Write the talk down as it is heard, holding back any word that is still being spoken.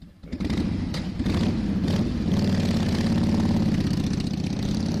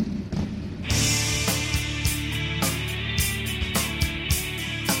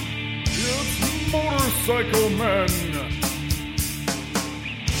Motorcycle Men.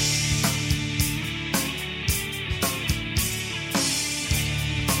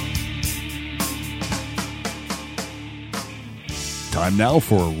 Time now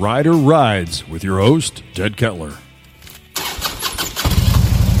for Rider Rides with your host, Ted Kettler.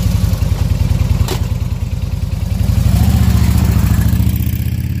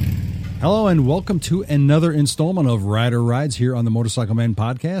 Hello and welcome to another installment of Rider Rides here on the Motorcycle Men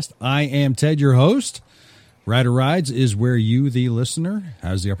podcast. I am Ted, your host. Rider Rides is where you, the listener,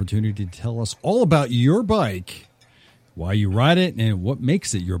 has the opportunity to tell us all about your bike, why you ride it, and what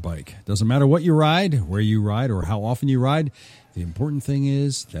makes it your bike. Doesn't matter what you ride, where you ride, or how often you ride. The important thing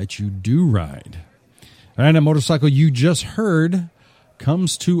is that you do ride. And a motorcycle you just heard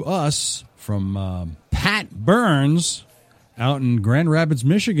comes to us from Pat Burns out in Grand Rapids,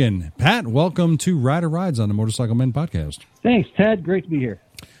 Michigan. Pat, welcome to Rider Rides on the Motorcycle Men podcast. Thanks, Ted. Great to be here.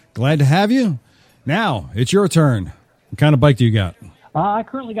 Glad to have you. Now, it's your turn. What kind of bike do you got? I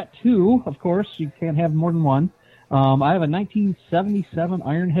currently got two, of course. You can't have more than one. I have a 1977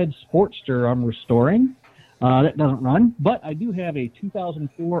 Ironhead Sportster I'm restoring. That doesn't run, but I do have a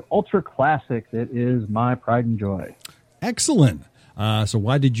 2004 Ultra Classic that is my pride and joy. Excellent. So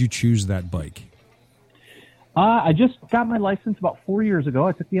why did you choose that bike? I just got my license about 4 years ago.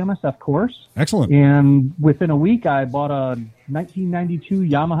 I took the MSF course. Excellent. And within a week, I bought a 1992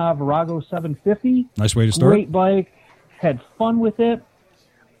 Yamaha Virago 750. Nice way to start. Great bike. Had fun with it.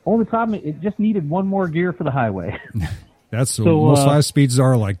 Only problem, it just needed one more gear for the highway. That's so, most 5-speeds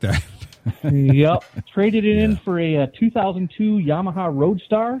are like that. Yep. Traded it in for a 2002 Yamaha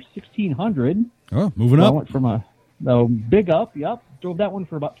Roadstar 1600. Oh, moving up. I went from a big up, yep. Drove that one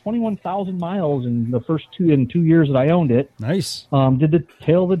for about 21,000 miles in the first 2 years that I owned it. Nice. Did the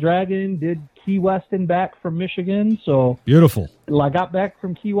Tail of the Dragon, did Key West and back from Michigan. So beautiful. I got back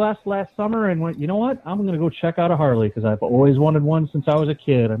from Key West last summer and went, you know what? I'm going to go check out a Harley because I've always wanted one since I was a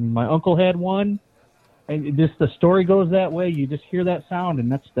kid. I mean, my uncle had one. And just the story goes that way. You just hear that sound,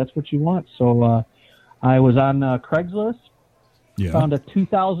 and that's what you want. So I was on Craigslist, found a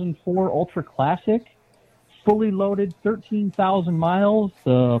 2004 Ultra Classic, fully loaded, 13,000 miles.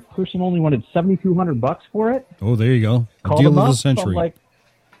 The person only wanted $7,200 for it. Oh, there you go. A Called deal him of up, the century. So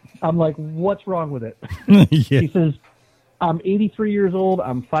I'm like, what's wrong with it? Yeah. He says, I'm 83 years old.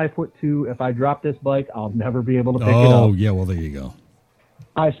 I'm 5'2". If I drop this bike, I'll never be able to pick it up. Oh, yeah. Well, there you go.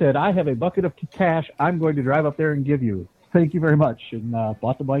 I said, I have a bucket of cash I'm going to drive up there and give you. Thank you very much. And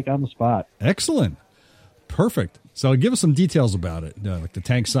bought the bike on the spot. Excellent. Perfect. So give us some details about it, like the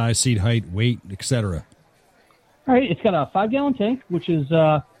tank size, seat height, weight, etc. All right. It's got a 5-gallon tank, which is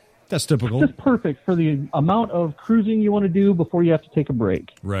that's typical. Just perfect for the amount of cruising you want to do before you have to take a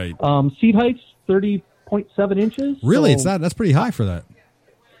break. Right. Seat height's 30.7 inches. Really? So That's pretty high for that.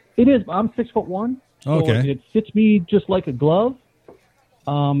 It is. I'm 6'1". So okay. It fits me just like a glove.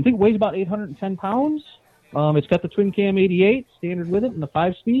 I think it weighs about 810 pounds. It's got the twin cam 88 standard with it and the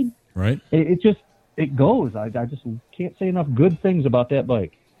 5-speed. Right. It goes. I just can't say enough good things about that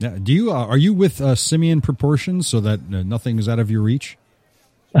bike. Yeah. Do you are you with simian proportions so that nothing is out of your reach?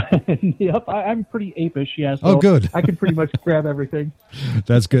 Yep. I'm pretty apish. Yeah. So oh, good. I can pretty much grab everything.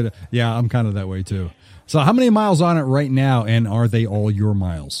 That's good. Yeah, I'm kind of that way too. So, how many miles on it right now, and are they all your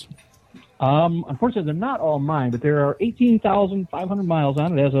miles? Unfortunately, they're not all mine, but there are 18,500 miles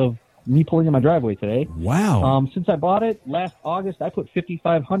on it as of me pulling in my driveway today. Wow. Since I bought it last August, I put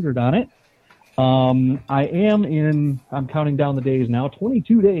 5,500 on it. I'm counting down the days now,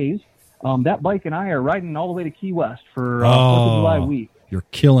 22 days. That bike and I are riding all the way to Key West for 4th of July week. You're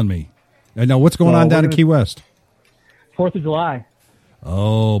killing me. And now, what's going on down in Key West? 4th of July.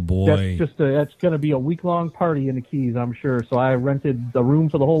 Oh, boy. That's going to be a week-long party in the Keys, I'm sure. So I rented the room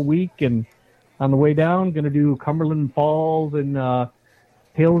for the whole week, and on the way down, going to do Cumberland Falls and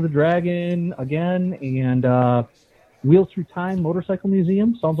Tail of the Dragon again, and Wheels Through Time Motorcycle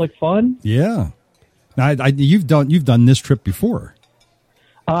Museum. Sounds like fun. Yeah. Now, you've done this trip before.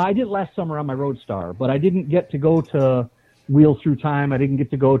 I did last summer on my Roadstar, but I didn't get to go to Wheels Through Time. I didn't get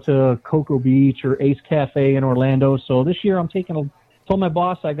to go to Cocoa Beach or Ace Cafe in Orlando. So this year I'm told my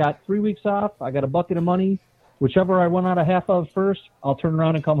boss I got 3 weeks off. I got a bucket of money. Whichever I run out of half of first, I'll turn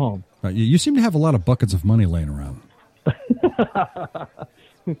around and come home. You seem to have a lot of buckets of money laying around.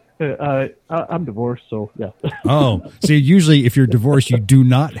 I'm divorced, so yeah. Oh, see, usually if you're divorced, you do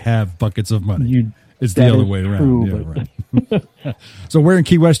not have buckets of money. It's the other way around. True, yeah, right. So where in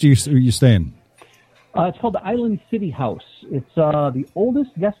Key West are you staying? It's called the Island City House. It's the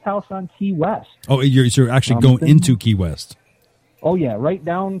oldest guest house on Key West. Oh, you're actually going into Key West. Oh yeah, right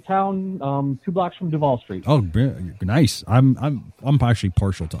downtown, 2 blocks from Duval Street. Oh, nice. I'm actually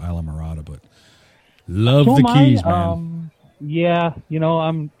partial to Isla Mirada, but Love So the am I. Keys, man. Yeah,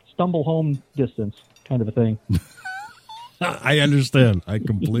 I'm stumble home distance kind of a thing. I understand. I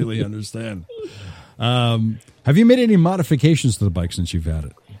completely understand. Have you made any modifications to the bike since you've had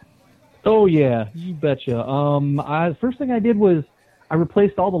it? Oh yeah, you betcha. First thing I did was I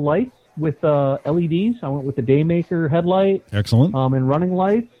replaced all the lights with LEDs. I went with the Daymaker headlight, Excellent. and running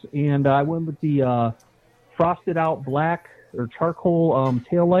lights, and I went with the frosted out black or charcoal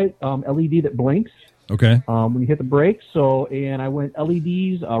tail light LED that blinks Okay. when you hit the brakes. And I went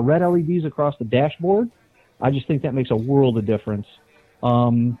LEDs, red LEDs across the dashboard. I just think that makes a world of difference.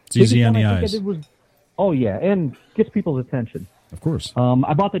 It's easy on the eyes. Oh yeah, and gets people's attention. Of course.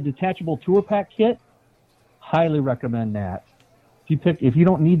 I bought the detachable tour pack kit. Highly recommend that. If you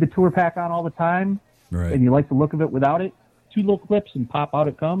don't need the tour pack on all the time, Right. and you like the look of it without it, 2 little clips and pop out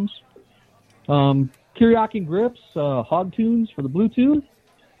it comes. Kiriaki grips, hog tunes for the Bluetooth,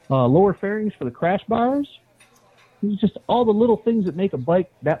 lower fairings for the crash bars. It's just all the little things that make a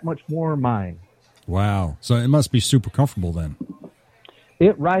bike that much more mine. Wow. So it must be super comfortable then.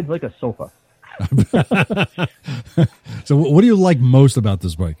 It rides like a sofa. So what do you like most about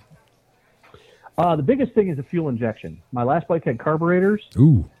this bike? The biggest thing is the fuel injection. My last bike had carburetors.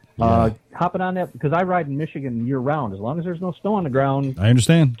 Ooh. Yeah. Hopping on that, because I ride in Michigan year round. As long as there's no snow on the ground, I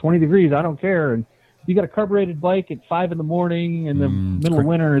understand. 20 degrees, I don't care. And you got a carbureted bike at 5 in the morning in the middle of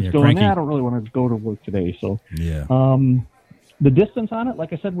winter, it's going, cranky. I don't really want to go to work today. So Yeah. the distance on it,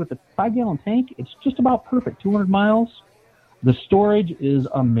 like I said, with the 5-gallon tank, it's just about perfect, 200 miles. The storage is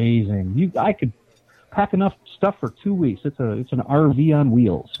amazing. I could pack enough stuff for 2 weeks. It's an RV on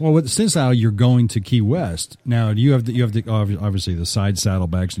wheels. Well, since now you're going to Key West, now you have the obviously the side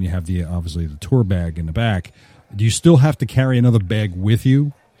saddlebags, and you have obviously the tour bag in the back. Do you still have to carry another bag with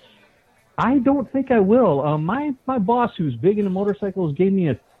you? I don't think I will. My boss, who's big into motorcycles, gave me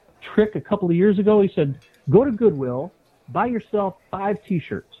a trick a couple of years ago. He said, go to Goodwill, buy yourself 5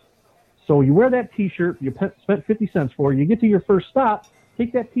 T-shirts. So you wear that T-shirt you spent 50 cents for. You get to your first stop,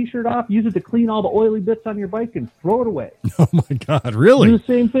 take that T-shirt off, use it to clean all the oily bits on your bike, and throw it away. Oh my God! Really? Do the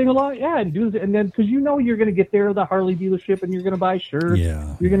same thing a lot, yeah. And then because you're going to get there to the Harley dealership, and you're going to buy shirts.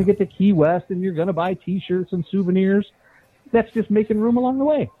 Yeah. You're going to get to Key West, and you're going to buy T-shirts and souvenirs. That's just making room along the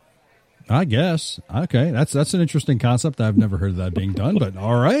way. I guess. Okay, that's an interesting concept. I've never heard of that being done, but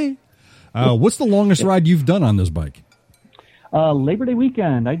all right. What's the longest ride you've done on this bike? Labor Day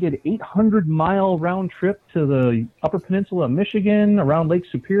weekend, I did 800-mile round trip to the Upper Peninsula of Michigan, around Lake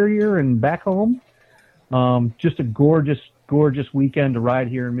Superior, and back home. Just a gorgeous, gorgeous weekend to ride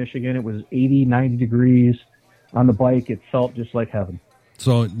here in Michigan. It was 80, 90 degrees on the bike. It felt just like heaven.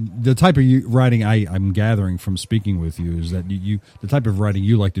 So the type of riding I'm gathering from speaking with you is that the type of riding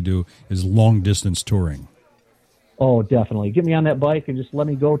you like to do is long distance touring. Oh, definitely. Get me on that bike and just let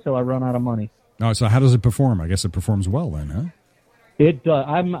me go till I run out of money. Oh, so how does it perform? I guess it performs well then, huh?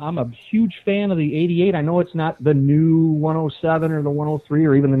 I'm a huge fan of the 88. I know it's not the new 107 or the 103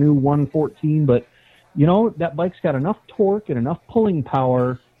 or even the new 114, but that bike's got enough torque and enough pulling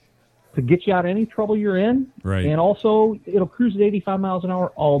power to get you out of any trouble you're in. Right. And also, it'll cruise at 85 miles an hour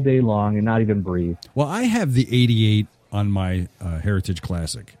all day long and not even breathe. Well, I have the 88 on my Heritage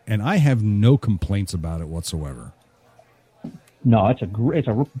Classic, and I have no complaints about it whatsoever. No, it's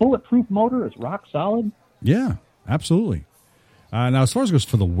a bulletproof motor. It's rock solid. Yeah, absolutely. Now, as far as it goes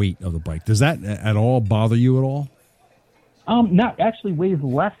for the weight of the bike, does that at all bother you at all? Not actually weighs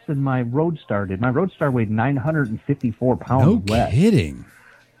less than my Roadstar did. My Roadstar weighed 954 pounds No less. kidding.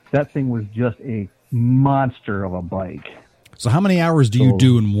 That thing was just a monster of a bike. So how many hours do you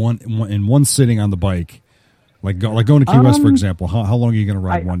do in one sitting on the bike? Like going to Key West, for example. How long are you going to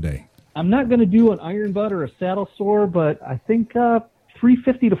ride one day? I'm not going to do an iron butt or a saddle sore, but I think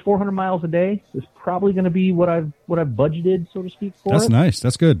 350 to 400 miles a day is probably going to be what I've budgeted, so to speak, for That's it. nice.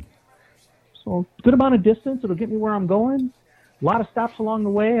 That's good. So good amount of distance. It'll get me where I'm going. A lot of stops along the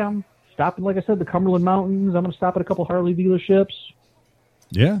way. I'm stopping, like I said, the Cumberland Mountains. I'm going to stop at a couple Harley dealerships.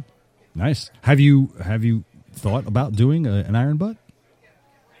 Yeah, nice. Have you thought about doing an iron butt?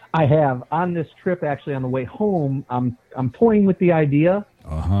 I have. On this trip, actually, on the way home, I'm toying with the idea.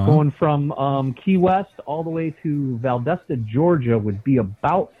 Going from Key West all the way to Valdosta, Georgia would be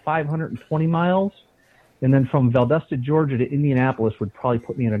about 520 miles. And then from Valdosta, Georgia to Indianapolis would probably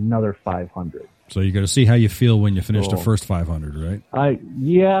put me at another 500. So you got to see how you feel when you finish the first 500, right?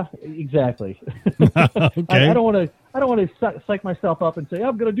 Yeah, exactly. Okay. I don't want to psych myself up and say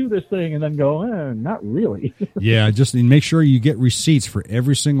I'm going to do this thing and then go, not really. Yeah, just make sure you get receipts for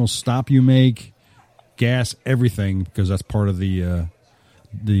every single stop you make, gas, everything, because that's part of the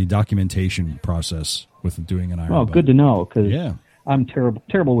documentation process with doing an iron butt. Good to know, because I'm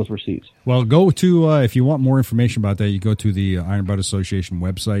terrible with receipts. Well, go to, if you want more information about that, you go to the Iron Butt Association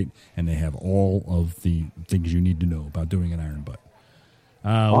website, and they have all of the things you need to know about doing an iron butt.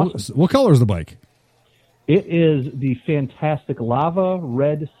 Awesome. What color is the bike? It is the fantastic Lava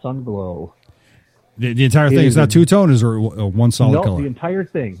Red Sunglow. The entire thing is not two-tone, is or one solid color? No, the entire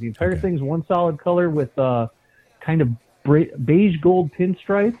thing. The entire thing's one solid color with kind of beige gold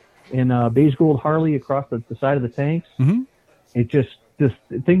pinstripe and beige gold Harley across the side of the tanks. Mm-hmm. The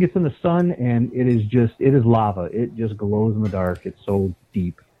thing gets in the sun, and it is lava. It just glows in the dark. It's so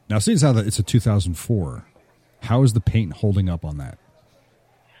deep. Now, seeing as how it's a 2004, how is the paint holding up on that?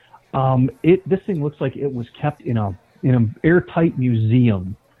 This thing looks like it was kept in an airtight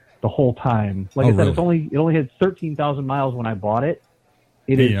museum the whole time. Like I said, really? It only had 13,000 miles when I bought it.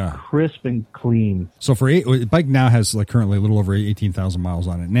 It is crisp and clean. So the bike now has currently a little over 18,000 miles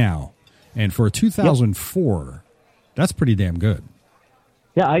on it now, and for a 2004, that's pretty damn good.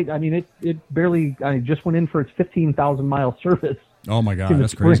 Yeah, I mean it barely. I just went in for its 15,000 mile service. Oh my God,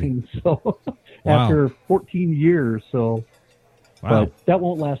 that's crazy! So after 14 years, so. Wow. But that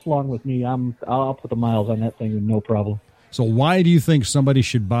won't last long with me. I'll put the miles on that thing with no problem. So why do you think somebody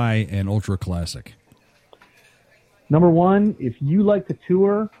should buy an Ultra Classic? Number one, if you like to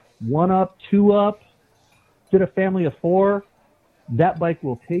tour, 1-up, 2-up, get a family of 4, that bike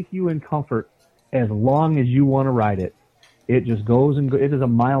will take you in comfort as long as you want to ride it. It just goes and goes. It is a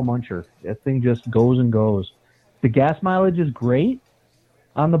mile muncher. That thing just goes and goes. The gas mileage is great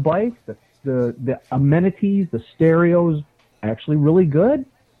on the bike. The amenities, the stereos, actually really good.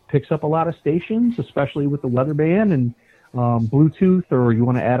 Picks up a lot of stations, especially with the weather band and Bluetooth, or you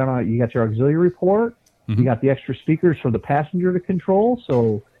want to add on, you got your auxiliary port. Mm-hmm. You got the extra speakers for the passenger to control.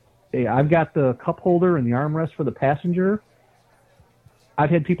 So I've got the cup holder and the armrest for the passenger. I've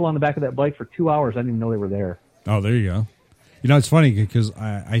had people on the back of that bike for 2 hours. I didn't even know they were there. Oh, there you go. You know, it's funny because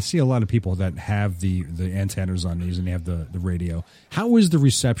I see a lot of people that have the antennas on these and they have the radio. How is the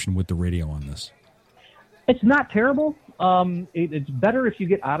reception with the radio on this? It's not terrible. It's better if you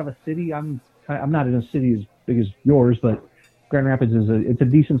get out of a city. I'm not in a city as big as yours, but Grand Rapids it's a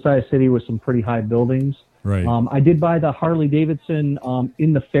decent sized city with some pretty high buildings. Right. I did buy the Harley Davidson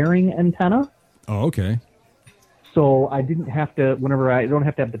in the fairing antenna. Oh, okay. So I didn't have to. I don't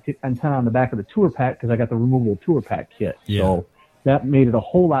have to have the antenna on the back of the tour pack because I got the removable tour pack kit. Yeah. So that made it a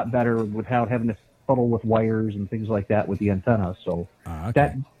whole lot better without having to fiddle with wires and things like that with the antenna. So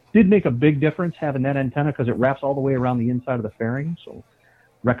that did make a big difference having that antenna because it wraps all the way around the inside of the fairing. So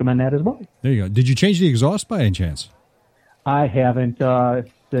recommend that as well. There you go. Did you change the exhaust by any chance? I haven't. The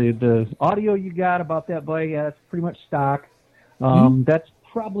audio you got about that bike, it's pretty much stock. That's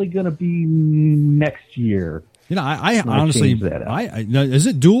probably going to be next year. You know, I honestly, is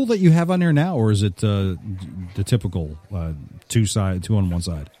it dual that you have on there now, or is it the typical two on one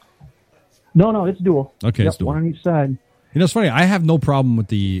side? No, it's dual. Okay, it's dual. One on each side. You know, it's funny. I have no problem with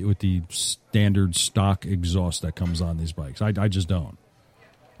the standard stock exhaust that comes on these bikes. I just don't.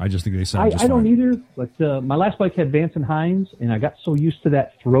 I just think they sound just I don't fine. either, but my last bike had Vance and Hines, and I got so used to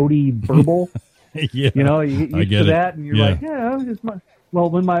that throaty burble. Yeah, you know, you get used to that, and you're yeah. like, yeah, well,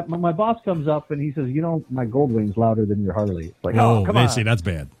 when my boss comes up and he says, you know, my Goldwing's louder than your Harley. It's like, come on. See, that's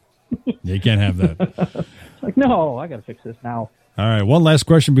bad. You can't have that. It's like, no, I got to fix this now. All right, one last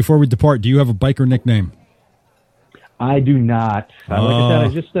question before we depart. Do you have a biker nickname? I do not. Like I said, I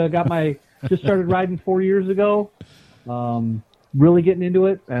just just started riding 4 years ago. Really getting into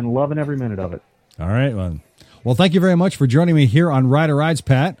it and loving every minute of it. All right. Well, thank you very much for joining me here on Rider Rides,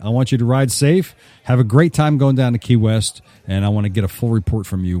 Pat. I want you to ride safe. Have a great time going down to Key West, and I want to get a full report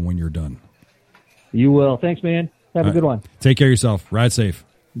from you when you're done. You will. Thanks, man. Have a good one. Take care of yourself. Ride safe.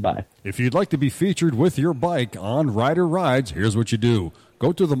 Bye. If you'd like to be featured with your bike on Rider Rides, here's what you do.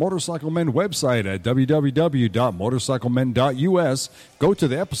 Go to the Motorcycle Men website at www.motorcyclemen.us. Go to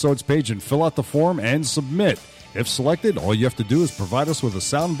the episodes page and fill out the form and submit. If selected, all you have to do is provide us with a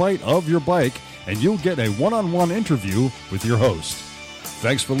soundbite of your bike, and you'll get a one-on-one interview with your host.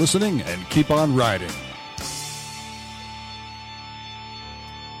 Thanks for listening, and keep on riding.